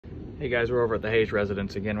Hey guys, we're over at the Hayes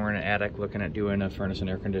residence again. We're in an attic looking at doing a furnace and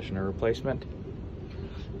air conditioner replacement.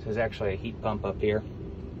 This is actually a heat pump up here.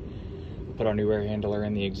 We'll put our new air handler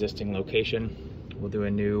in the existing location. We'll do a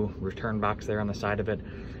new return box there on the side of it.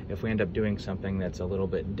 If we end up doing something that's a little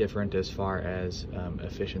bit different as far as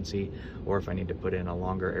efficiency, or if I need to put in a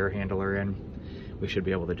longer air handler in, we should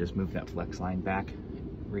be able to just move that flex line back,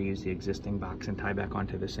 reuse the existing box, and tie back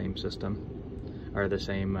onto the same system, or the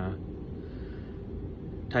same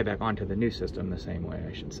tie back onto the new system the same way,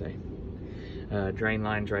 I should say. Drain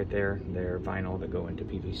lines right there, they're vinyl that go into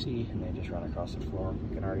PVC, and they just run across the floor.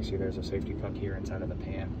 You can already see there's a safety cup here inside of the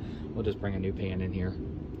pan. We'll just bring a new pan in here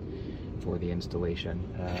for the installation.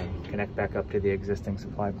 Connect back up to the existing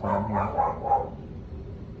supply plane here.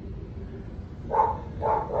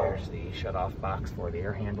 There's the shut-off box for the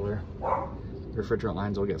air handler. Refrigerant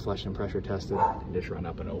lines will get flushed and pressure tested and just run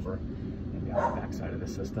up and over and be on the back side of the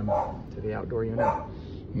system to the outdoor unit.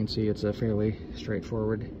 You can see it's a fairly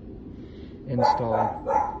straightforward install.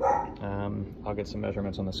 I'll get some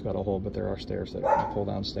measurements on the scuttle hole, but there are stairs that I pull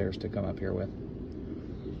down stairs to come up here with.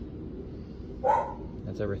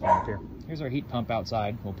 That's everything up here. Here's our heat pump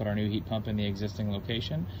outside. We'll put our new heat pump in the existing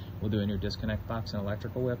location. We'll do a new disconnect box and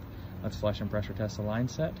electrical whip. Let's flush and pressure test the line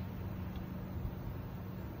set.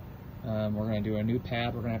 We're going to do a new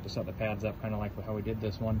pad. We're going to have to set the pads up kind of like how we did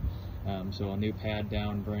this one. So a new pad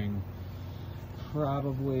down, bring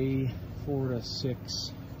probably 4 to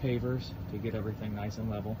 6 pavers to get everything nice and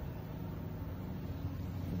level.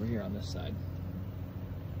 Over here on this side.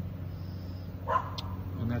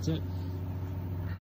 And that's it.